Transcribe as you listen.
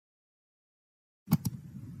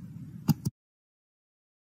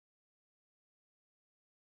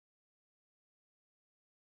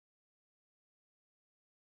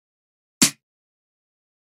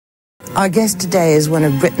Our guest today is one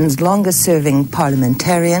of Britain's longest-serving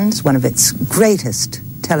parliamentarians, one of its greatest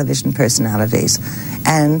television personalities,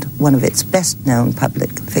 and one of its best-known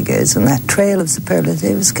public figures. And that trail of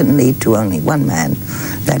superlatives can lead to only one man,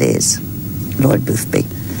 that is Lord Boothby.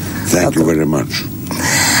 Thank you very much.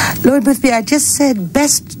 Lord Boothby, I just said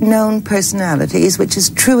best-known personalities, which is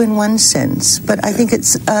true in one sense, but I think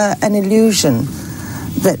it's an illusion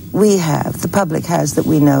that we have, the public has, that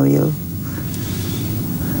we know you.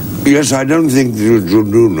 Yes, I don't think you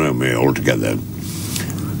do know me altogether.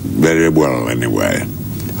 Very well, anyway.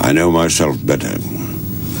 I know myself better.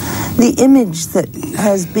 The image that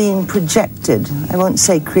has been projected, I won't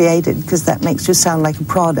say created, because that makes you sound like a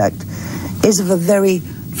product, is of a very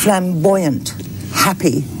flamboyant,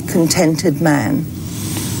 happy, contented man.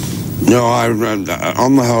 No, on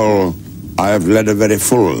the whole, I have led a very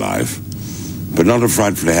full life, but not a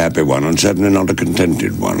frightfully happy one, and certainly not a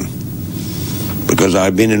contented one. Because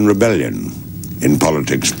I've been in rebellion in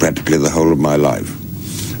politics practically the whole of my life,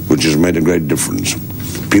 which has made a great difference.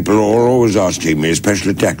 People are always asking me,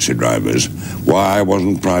 especially taxi drivers, why I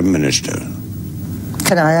wasn't Prime Minister.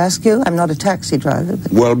 Can I ask you? I'm not a taxi driver.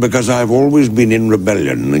 But... Well, because I've always been in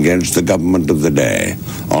rebellion against the government of the day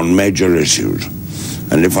on major issues.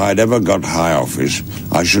 And if I'd ever got high office,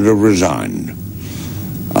 I should have resigned.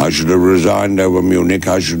 I should have resigned over Munich,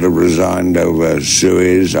 I should have resigned over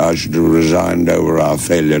Suez, I should have resigned over our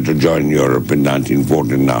failure to join Europe in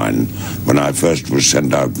 1949, when I first was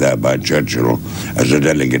sent out there by Churchill as a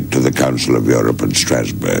delegate to the Council of Europe at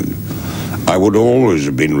Strasbourg. I would always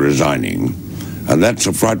have been resigning, and that's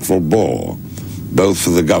a frightful bore, both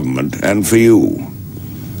for the government and for you.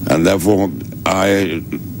 And therefore, I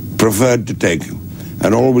preferred to take,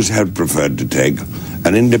 and always have preferred to take,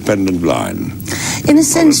 an independent line. In a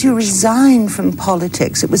sense, you resigned from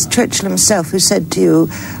politics. It was Churchill himself who said to you,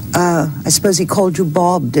 I suppose he called you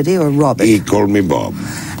Bob, did he, or Robert? He called me Bob.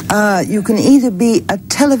 You can either be a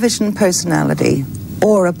television personality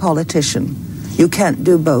or a politician. You can't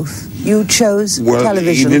do both. You chose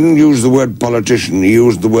television. He didn't use the word politician, he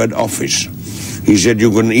used the word office. He said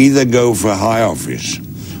you can either go for high office,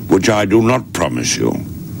 which I do not promise you,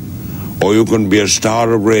 or you can be a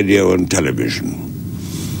star of radio and television.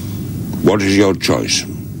 What is your choice?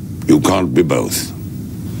 You can't be both.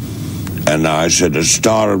 And I said, a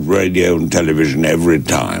star of radio and television every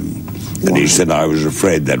time. And Why? He said, I was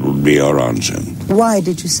afraid that would be your answer. Why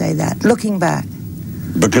did you say that, looking back?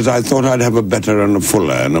 Because I thought I'd have a better and a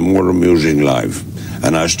fuller and a more amusing life.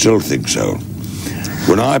 And I still think so.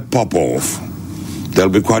 When I pop off,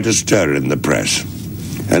 there'll be quite a stir in the press.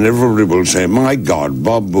 And everybody will say, my God,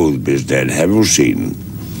 Bob Boothby's dead, have you seen?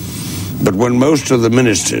 But when most of the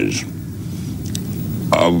ministers,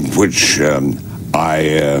 of which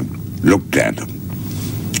I looked at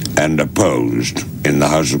and opposed in the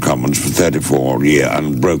House of Commons for 34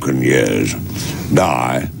 unbroken years,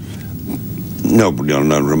 die, nobody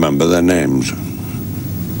will remember their names.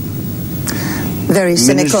 Very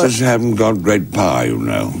cynical. Ministers haven't got great power, you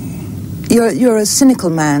know. You're a cynical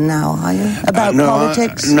man now, are you? About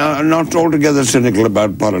politics? No, not altogether cynical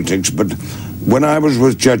about politics, but when I was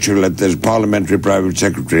with Churchill at this parliamentary private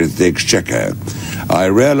secretary at the Exchequer, I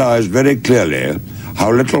realized very clearly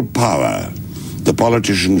how little power the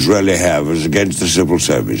politicians really have as against the civil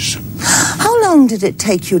service. How long did it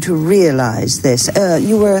take you to realize this?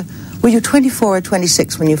 Were you 24 or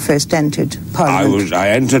 26 when you first entered Parliament? I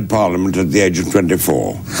entered Parliament at the age of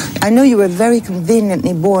 24. I know you were very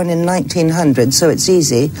conveniently born in 1900, so it's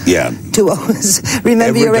easy to always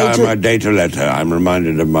remember your age. Every time I date a letter, I'm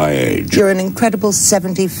reminded of my age. You're an incredible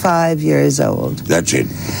 75 years old. That's it.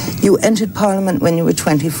 You entered Parliament when you were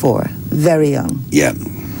 24, very young. Yeah.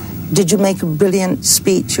 Did you make a brilliant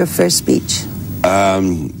speech, your first speech?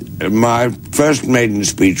 My first maiden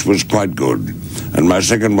speech was quite good. And my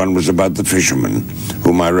second one was about the fishermen,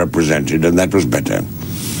 whom I represented, and that was better.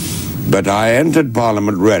 But I entered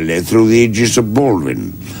Parliament really through the aegis of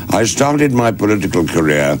Baldwin. I started my political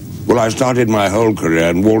career, I started my whole career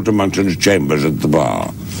in Walter Monckton's chambers at the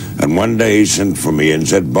bar. And one day he sent for me and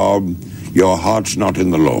said, Bob, your heart's not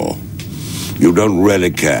in the law. You don't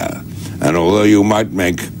really care. And although you might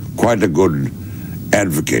make quite a good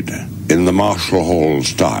advocate in the Marshall Hall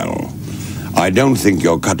style, I don't think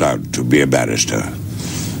you're cut out to be a barrister.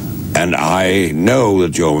 And I know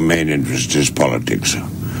that your main interest is politics.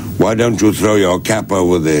 Why don't you throw your cap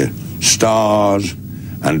over the stars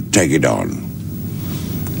and take it on?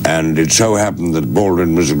 And it so happened that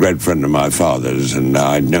Baldwin was a great friend of my father's, and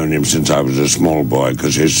I'd known him since I was a small boy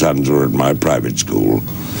because his sons were at my private school.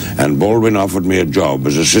 And Baldwin offered me a job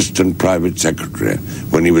as assistant private secretary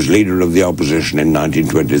when he was leader of the opposition in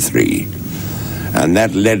 1923. And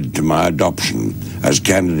that led to my adoption as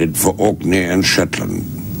candidate for Orkney and Shetland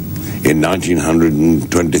in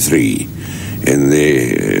 1923 in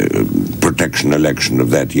the protection election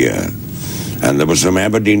of that year. And there were some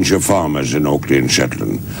Aberdeenshire farmers in Orkney and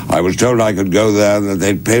Shetland. I was told I could go there and that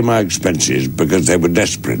they'd pay my expenses because they were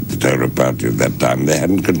desperate, the Tory party at that time. They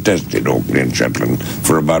hadn't contested Orkney and Shetland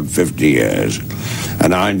for about 50 years.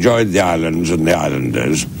 And I enjoyed the islands and the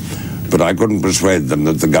islanders, but I couldn't persuade them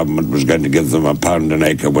that the government was going to give them £1 an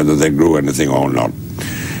acre whether they grew anything or not.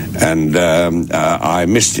 And I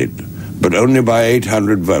missed it, but only by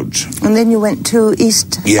 800 votes. And then you went to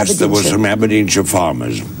East Yes, Aberdeenshire. there were some Aberdeenshire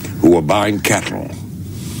farmers who were buying cattle.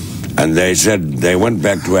 And they said, they went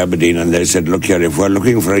back to Aberdeen and they said, look here, if we're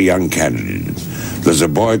looking for a young candidate, there's a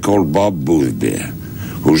boy called Bob Boothby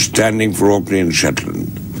who's standing for Orkney and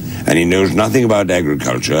Shetland. And he knows nothing about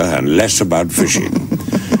agriculture and less about fishing.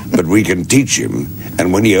 But we can teach him,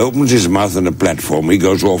 and when he opens his mouth on a platform, he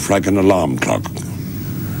goes off like an alarm clock.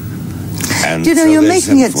 And you know, so you're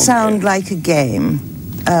making it me. sound like a game,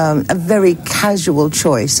 a very casual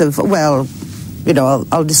choice of, well, you know,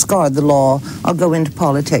 I'll discard the law, I'll go into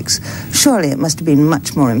politics. Surely it must have been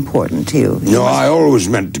much more important to you. No, I always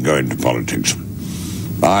meant to go into politics.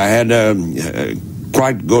 I had a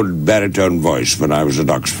quite good baritone voice when I was at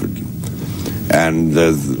Oxford. And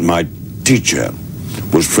my teacher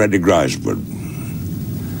was Freddie Griswood.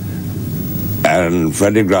 And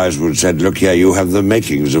Freddie Griswood said, look here, you have the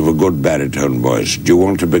makings of a good baritone voice. Do you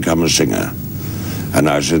want to become a singer? And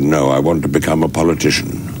I said, no, I want to become a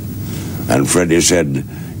politician. And Freddie said,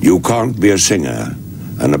 you can't be a singer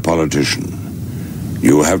and a politician.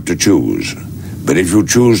 You have to choose. But if you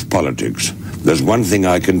choose politics, there's one thing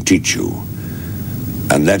I can teach you,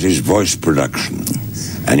 and that is voice production.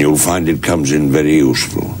 Yes. And you'll find it comes in very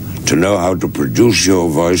useful. To know how to produce your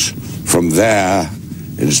voice from there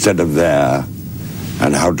instead of there,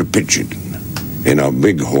 and how to pitch it in a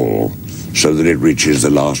big hall so that it reaches the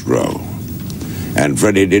last row. And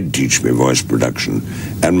Freddie did teach me voice production,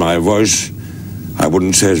 and my voice, I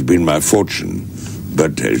wouldn't say has been my fortune,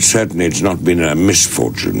 but certainly it's not been a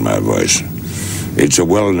misfortune, my voice. It's a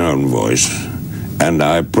well-known voice, and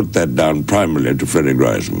I put that down primarily to Freddie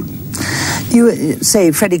Griswood. You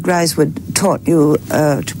say Freddie Griswood taught you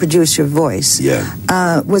to produce your voice.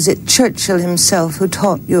 Yeah. Was it Churchill himself who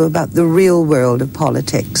taught you about the real world of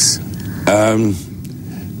politics?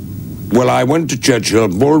 Well, I went to Churchill.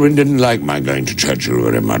 Baldwin didn't like my going to Churchill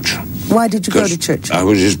very much. Why did you go to Churchill? I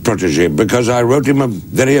was his protege, because I wrote him a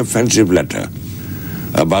very offensive letter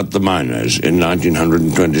about the miners in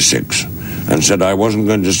 1926 and said I wasn't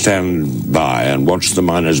going to stand by and watch the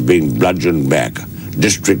miners being bludgeoned back,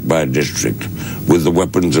 district by district, with the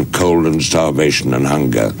weapons of cold and starvation and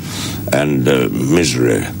hunger and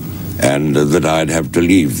misery, and that I'd have to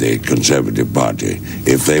leave the Conservative Party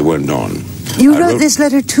if they went on. You wrote this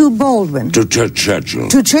letter to Baldwin? To Churchill.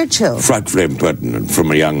 To Churchill? Frightfully impertinent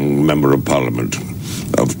from a young member of Parliament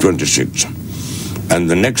of 26. And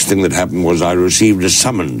the next thing that happened was I received a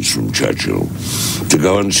summons from Churchill to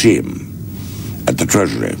go and see him at the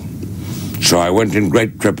Treasury. So I went in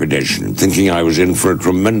great trepidation, thinking I was in for a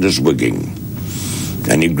tremendous wigging.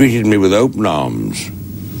 And he greeted me with open arms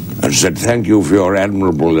and said, thank you for your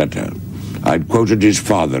admirable letter. I'd quoted his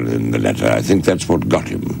father in the letter. I think that's what got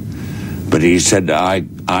him. But he said, I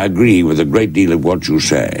agree with a great deal of what you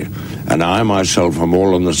say, and I myself am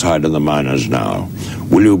all on the side of the miners now.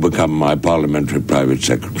 Will you become my parliamentary private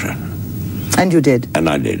secretary? And you did? And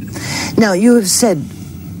I did. Now, you have said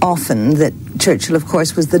often that Churchill, of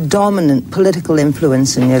course, was the dominant political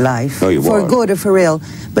influence in your life. Oh, he was. For good or for ill.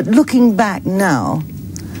 But looking back now,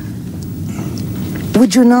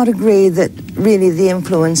 would you not agree that really the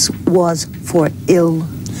influence was for ill?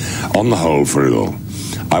 On the whole, for ill.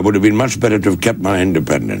 I would have been much better to have kept my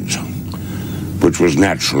independence, which was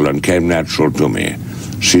natural and came natural to me.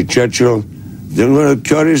 See, Churchill,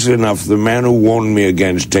 curiously enough, the man who warned me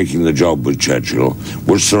against taking the job with Churchill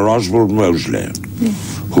was Sir Oswald Mosley,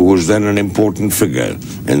 who was then an important figure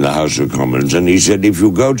in the House of Commons. And he said, if you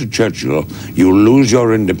go to Churchill, you'll lose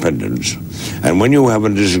your independence. And when you have a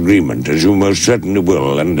disagreement, as you most certainly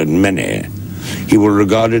will, and in many, he will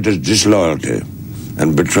regard it as disloyalty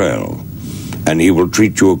and betrayal, and he will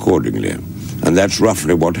treat you accordingly. And that's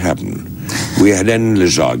roughly what happened. We had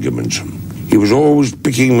endless arguments. He was always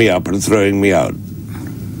picking me up and throwing me out.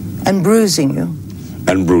 And bruising you?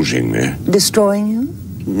 And bruising me. Destroying you?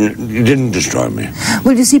 He didn't destroy me.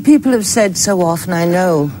 Well, you see, people have said so often, I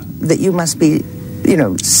know, that you must be,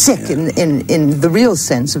 sick in the real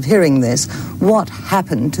sense of hearing this. What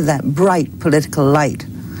happened to that bright political light?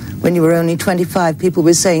 When you were only 25, people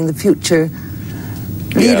were saying the future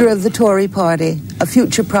leader of the Tory party. a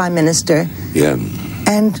future prime minister. Yeah.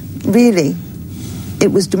 And really,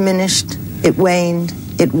 it was diminished, it waned,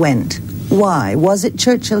 it went. Why? Was it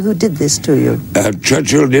Churchill who did this to you?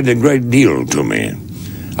 Churchill did a great deal to me.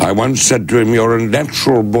 I once said to him, "You're a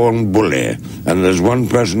natural-born bully, and there's one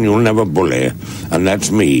person you'll never bully, and that's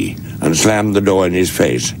me," and slammed the door in his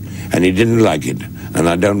face. And he didn't like it, and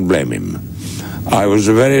I don't blame him. I was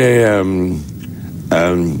a very,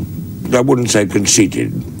 I wouldn't say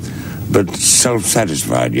conceited, but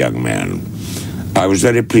self-satisfied young man. I was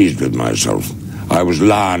very pleased with myself. I was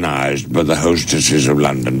lionized by the hostesses of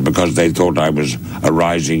London because they thought I was a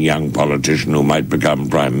rising young politician who might become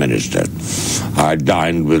Prime Minister. I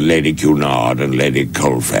dined with Lady Cunard and Lady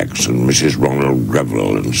Colfax and Mrs. Ronald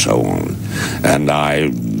Greville and so on. And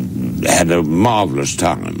I had a marvelous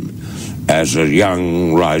time as a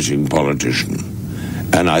young rising politician.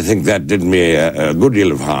 And I think that did me a good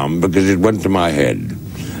deal of harm because it went to my head.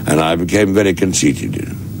 And I became very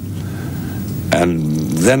conceited.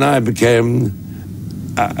 And then I became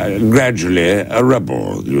gradually a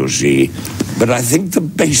rebel, you see. But I think the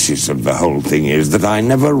basis of the whole thing is that I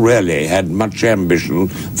never really had much ambition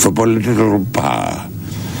for political power.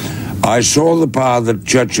 I saw the power that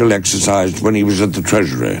Churchill exercised when he was at the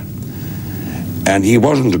Treasury. And he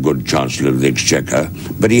wasn't a good Chancellor of the Exchequer,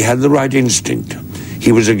 but he had the right instinct.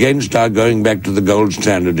 He was against our going back to the gold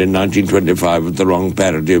standard in 1925 with the wrong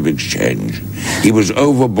parity of exchange. He was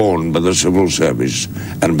overborne by the civil service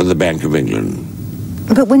and by the Bank of England.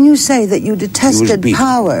 But when you say that you detested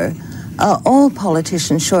power, all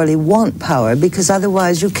politicians surely want power because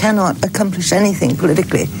otherwise you cannot accomplish anything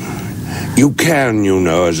politically. You can, you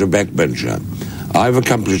know, as a backbencher. I've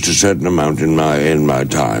accomplished a certain amount in my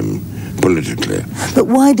time, politically. But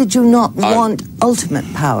why did you not want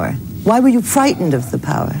ultimate power? Why were you frightened of the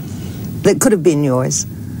power that could have been yours?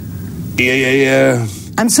 Yeah.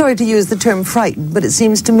 I'm sorry to use the term frightened, but it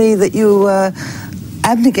seems to me that you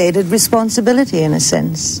abnegated responsibility in a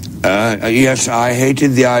sense. Yes, I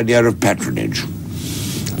hated the idea of patronage.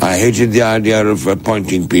 I hated the idea of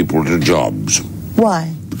appointing people to jobs.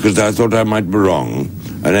 Why? Because I thought I might be wrong,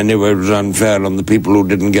 and anyway it was unfair on the people who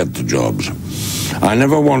didn't get the jobs. I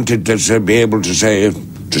never wanted to be able to say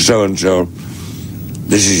to so-and-so,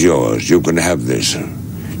 "This is yours, you can have this.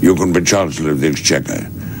 You can be Chancellor of the Exchequer.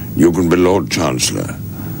 You can be Lord Chancellor."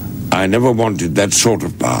 I never wanted that sort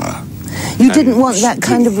of power. You didn't want that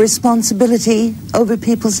kind of responsibility over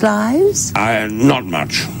people's lives? Not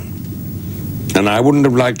much. And I wouldn't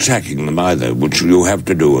have liked sacking them either, which you have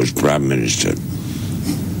to do as Prime Minister.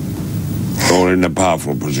 Or in a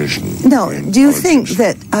powerful position. No, do you think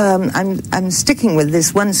that, I'm sticking with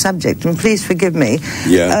this one subject, and please forgive me,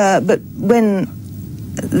 but when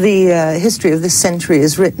the history of this century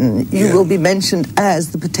is written, you will be mentioned as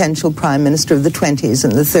the potential Prime Minister of the 20s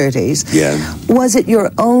and the 30s. Yeah. Was it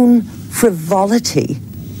your own frivolity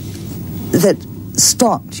that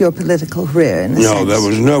stopped your political career in a sense? No, there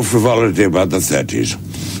was no frivolity about the 30s.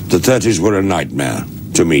 The 30s were a nightmare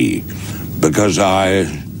to me because I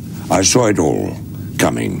saw it all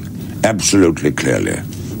coming absolutely clearly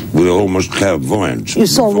with almost clairvoyance. You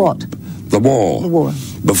saw what? The war. The war.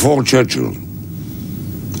 Before Churchill.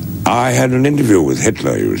 I had an interview with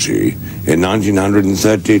Hitler, you see, in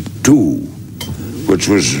 1932, which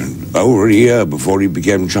was over a year before he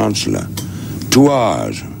became Chancellor. 2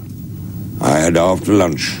 hours I had after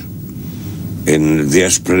lunch in the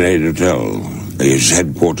Esplanade Hotel, his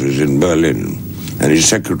headquarters in Berlin. And his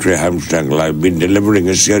secretary, Hamstangl, I've been delivering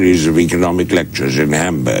a series of economic lectures in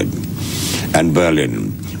Hamburg and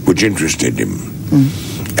Berlin, which interested him.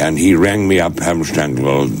 And he rang me up,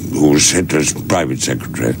 Hamstangl, who was Hitler's private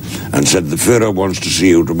secretary, and said, "The Führer wants to see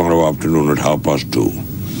you tomorrow afternoon at 2:30.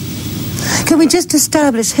 Can we just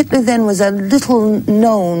establish Hitler then was a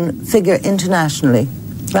little-known figure internationally,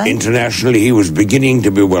 right? Internationally, he was beginning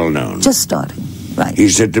to be well-known. Just starting, right. He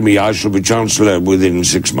said to me, "I shall be Chancellor within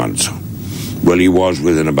 6 months." Well, he was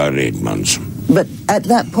within about 8 months. But at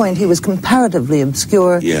that point, he was comparatively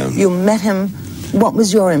obscure. Yeah. You met him. What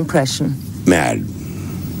was your impression? Mad.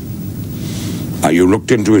 You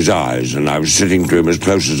looked into his eyes, and I was sitting to him as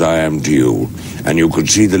close as I am to you, and you could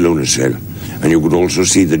see the lunacy, and you could also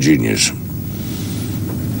see the genius.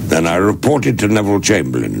 And I reported to Neville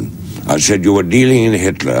Chamberlain. I said, "You were dealing in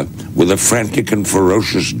Hitler with a frantic and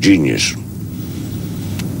ferocious genius,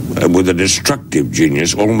 with a destructive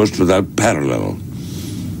genius almost without parallel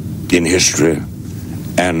in history,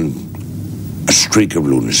 and a streak of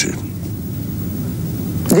lunacy."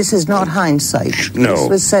 This is not hindsight. No. This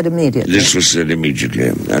was said immediately. This was said immediately.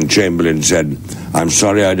 And Chamberlain said, "I'm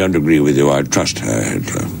sorry, I don't agree with you. I trust her,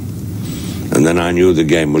 Hitler." And then I knew the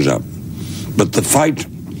game was up. But the fight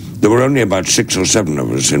There were only about 6 or 7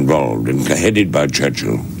 of us involved, headed by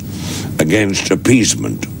Churchill, against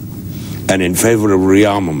appeasement and in favor of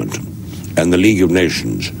rearmament. And the League of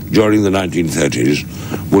Nations, during the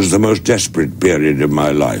 1930s, was the most desperate period of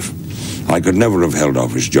my life. I could never have held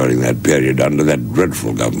office during that period under that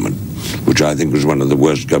dreadful government, which I think was one of the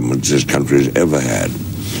worst governments this country has ever had.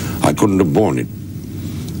 I couldn't have borne it.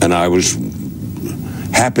 And I was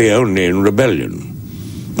happy only in rebellion.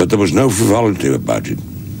 But there was no frivolity about it.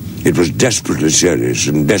 It was desperately serious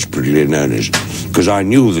and desperately in earnest, because I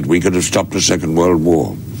knew that we could have stopped a Second World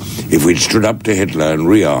War. If we'd stood up to Hitler and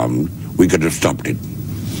rearmed, we could have stopped it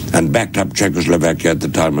and backed up Czechoslovakia at the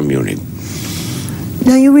time of Munich.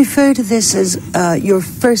 Now, you refer to this as your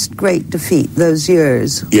first great defeat, those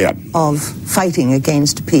years of fighting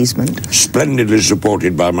against appeasement. Splendidly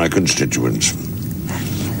supported by my constituents,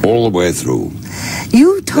 all the way through.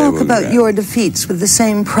 You talk about your defeats with the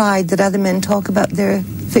same pride that other men talk about their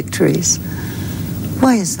victories.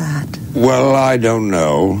 Why is that? Well, I don't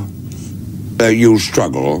know. You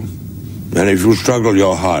struggle, and if you struggle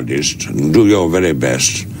your hardest and do your very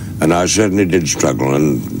best, and I certainly did struggle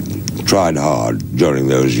and tried hard during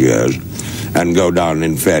those years, and go down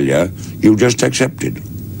in failure, you just accept it.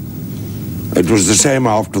 It was the same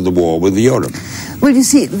after the war with Europe. Well, you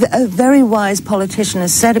see, a very wise politician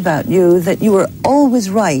has said about you that you were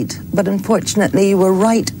always right, but unfortunately you were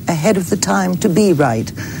right ahead of the time to be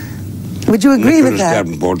right. Would you agree with that?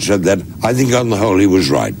 Davenport said that. I think on the whole he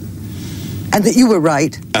was right. And that you were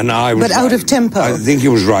right, and I was but out of tempo. I think he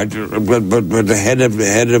was right, but ahead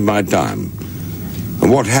of my time.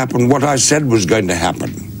 And what happened, what I said was going to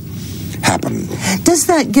happen, happened. Does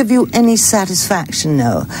that give you any satisfaction,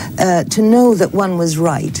 though, to know that one was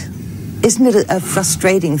right? Isn't it a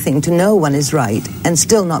frustrating thing to know one is right and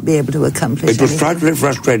still not be able to accomplish anything? It was frightfully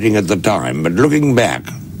frustrating at the time, but looking back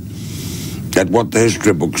at what the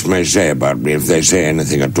history books may say about me, if they say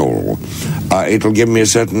anything at all, it'll give me a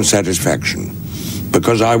certain satisfaction.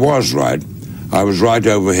 Because I was right. I was right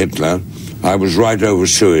over Hitler. I was right over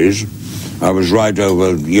Suez. I was right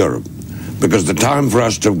over Europe. Because the time for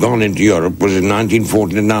us to have gone into Europe was in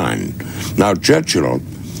 1949. Now, Churchill,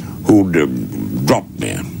 who'd dropped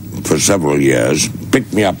me for several years,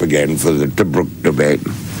 picked me up again for the Tobruk debate,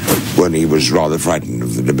 when he was rather frightened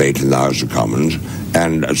of the debate in the House of Commons,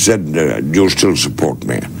 and said, do you still support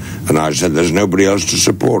me? And I said, there's nobody else to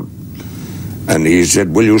support. And he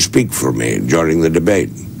said, will you speak for me during the debate?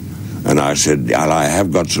 And I said, I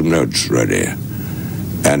have got some notes ready.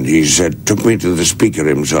 And he said, took me to the speaker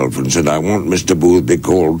himself and said, I want Mr. Boothby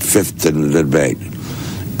called fifth in the debate.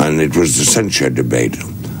 And it was the censure debate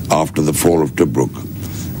after the fall of Tobruk.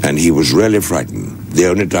 And he was really frightened. The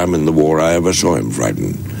only time in the war I ever saw him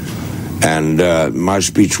frightened. And my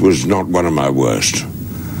speech was not one of my worst.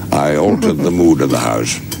 I altered the mood of the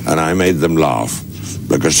House, and I made them laugh,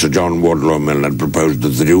 because Sir John Wardlaw Milne had proposed that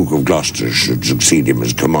the Duke of Gloucester should succeed him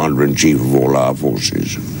as Commander-in-Chief of all our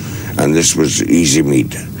forces. And this was easy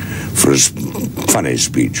meat for a funny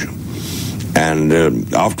speech. And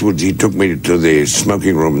afterwards he took me to the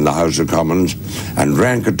smoking room in the House of Commons and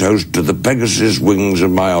drank a toast to the Pegasus wings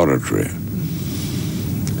of my oratory,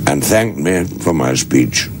 and thanked me for my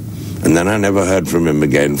speech. And then I never heard from him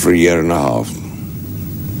again for a year and a half.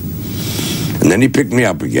 And then he picked me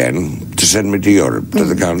up again to send me to Europe, to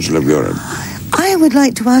the Council of Europe. I would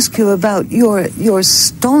like to ask you about your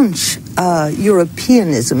staunch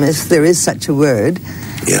Europeanism, if there is such a word.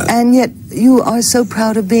 Yeah. And yet you are so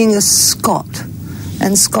proud of being a Scot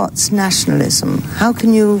and Scots nationalism. How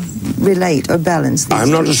can you relate or balance these I'm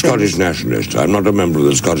not a things? Scottish nationalist. I'm not a member of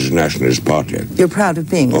the Scottish Nationalist Party. You're proud of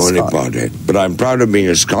being a or Scot? Any party. But I'm proud of being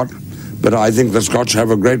a Scot. But I think the Scots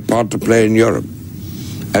have a great part to play in Europe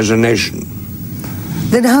as a nation.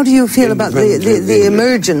 Then how do you feel about the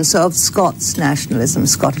emergence of Scots nationalism,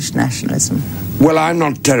 Scottish nationalism? Well, I'm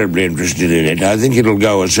not terribly interested in it. I think it'll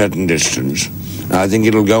go a certain distance. I think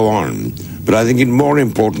it'll go on. But I think it's more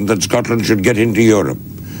important that Scotland should get into Europe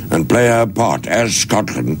and play her part as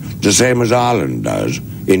Scotland, the same as Ireland does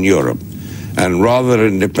in Europe, and rather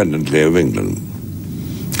independently of England.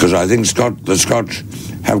 Because I think the Scots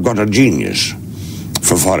have got a genius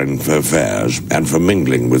for foreign affairs and for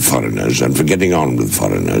mingling with foreigners and for getting on with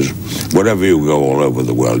foreigners. Wherever you go all over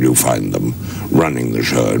the world, you find them running the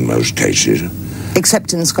show in most cases.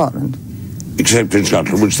 Except in Scotland. Except in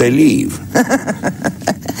Scotland, which they leave.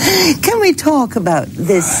 Can we talk about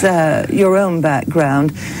this, your own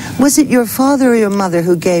background? Was it your father or your mother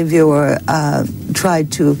who gave you or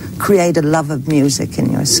tried to create a love of music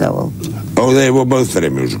in your soul? Oh, they were both very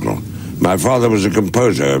musical. My father was a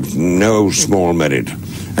composer of no small merit,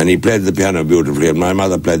 and he played the piano beautifully, and my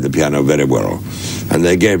mother played the piano very well. And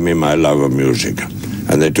they gave me my love of music,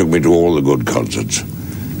 and they took me to all the good concerts.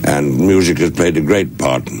 And music has played a great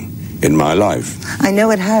part in my life. I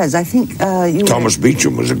know it has. I think Thomas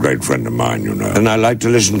Beecham was a great friend of mine, you know. And I like to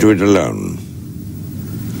listen to it alone.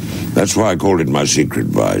 That's why I called it my secret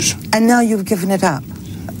vice. And now you've given it up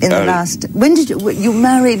in the last... When did you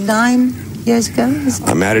married 9 years ago?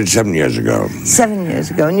 I married 7 years ago. 7 years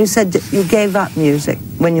ago. And you said that you gave up music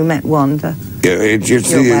when you met Wanda. Yeah,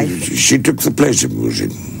 she took the place of music,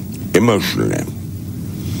 emotionally.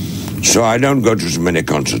 So I don't go to so many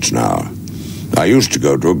concerts now. I used to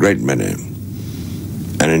go to a great many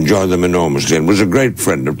and enjoy them enormously, and was a great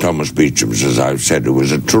friend of Thomas Beecham's, as I've said, who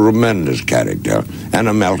was a tremendous character, and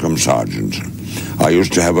a Malcolm Sargent. I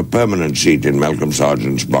used to have a permanent seat in Malcolm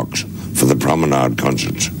Sargent's box for the promenade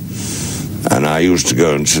concerts. And I used to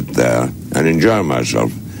go and sit there and enjoy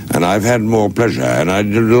myself. And I've had more pleasure, and I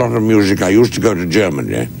did a lot of music. I used to go to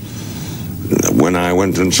Germany when I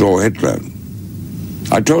went and saw Hitler.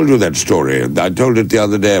 I told you that story. I told it the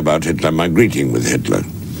other day about Hitler, my greeting with Hitler.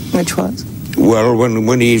 Which was? Well,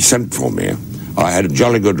 when he sent for me, I had a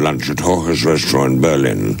jolly good lunch at Hocher's restaurant in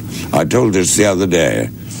Berlin. I told this the other day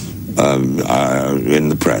in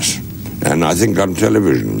the press, and I think on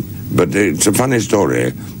television. But it's a funny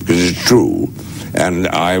story, because it's true. And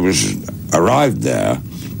I arrived there,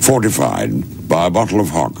 fortified by a bottle of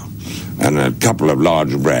hock and a couple of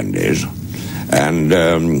large brandies. And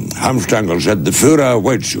Hamstangl said, "The Führer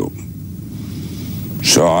awaits you."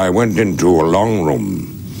 So I went into a long room.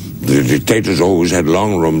 The dictators always had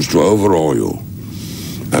long rooms to overawe you.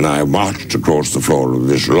 And I marched across the floor of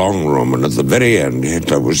this long room, and at the very end,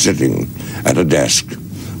 Hitler was sitting at a desk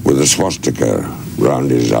with a swastika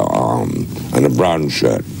round his arm and a brown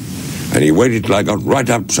shirt. And he waited till I got right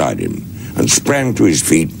upside him and sprang to his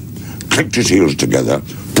feet, clicked his heels together,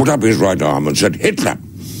 put up his right arm and said, "Hitler!"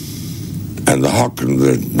 And the hock and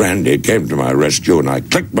the brandy came to my rescue, and I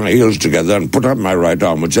clicked my heels together and put up my right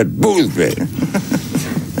arm and said, "Boothby!"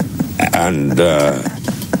 And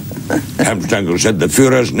Hamstangl said, "The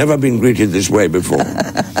Führer's never been greeted this way before."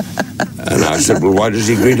 And I said, "Well, why does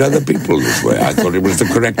he greet other people this way? I thought it was the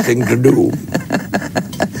correct thing to do."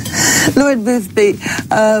 Lord Boothby,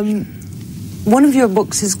 one of your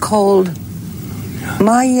books is called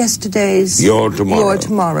My Yesterdays, Your Tomorrow. Your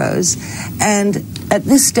Tomorrows. And at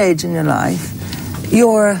this stage in your life,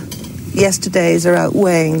 your yesterdays are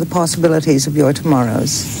outweighing the possibilities of your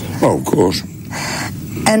tomorrows. Oh, of course.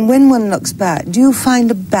 And when one looks back, do you find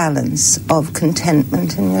a balance of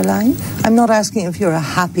contentment in your life? I'm not asking if you're a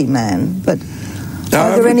happy man, but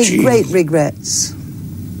are there any great regrets?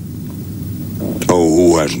 Oh,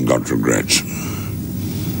 who hasn't got regrets?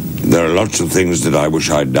 There are lots of things that I wish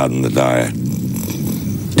I'd done that I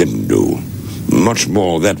didn't do. Much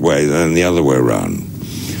more that way than the other way around.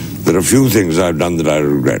 There are few things I've done that I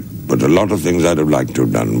regret, but a lot of things I'd have liked to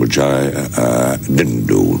have done which I didn't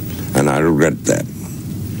do, and I regret that.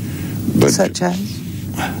 But such as?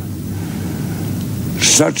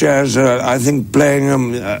 Such as, I think, playing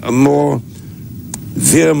a more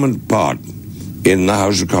vehement part in the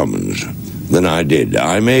House of Commons than I did.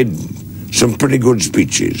 I made some pretty good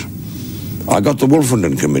speeches. I got the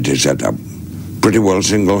Wolfenden Committee set up pretty well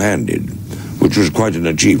single-handed, which was quite an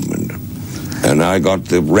achievement. And I got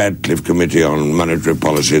the Radcliffe Committee on Monetary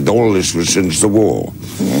Policy. All this was since the war.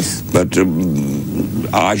 Yes. But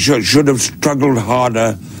I should have struggled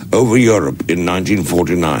harder over Europe in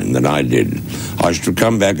 1949 than I did. I should have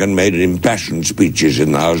come back and made impassioned speeches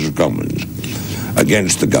in the House of Commons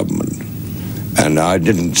against the government. And I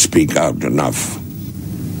didn't speak out enough.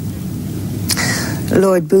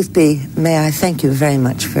 Lord Boothby, may I thank you very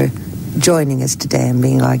much for joining us today and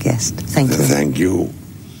being our guest. Thank you. Thank you.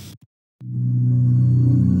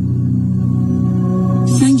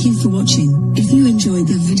 Thank you for watching. If you enjoyed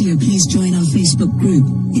the video, please join our Facebook group.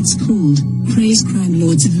 It's called Krays Crime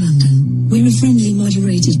Lords of London. We're a friendly,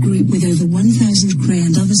 moderated group with over 1,000 Kray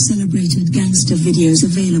and other celebrated gangster videos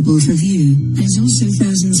available for view. There's also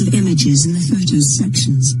thousands of images in the photos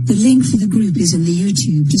sections. The link for the group is in the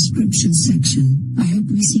YouTube description section. I hope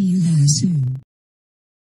we see you there soon.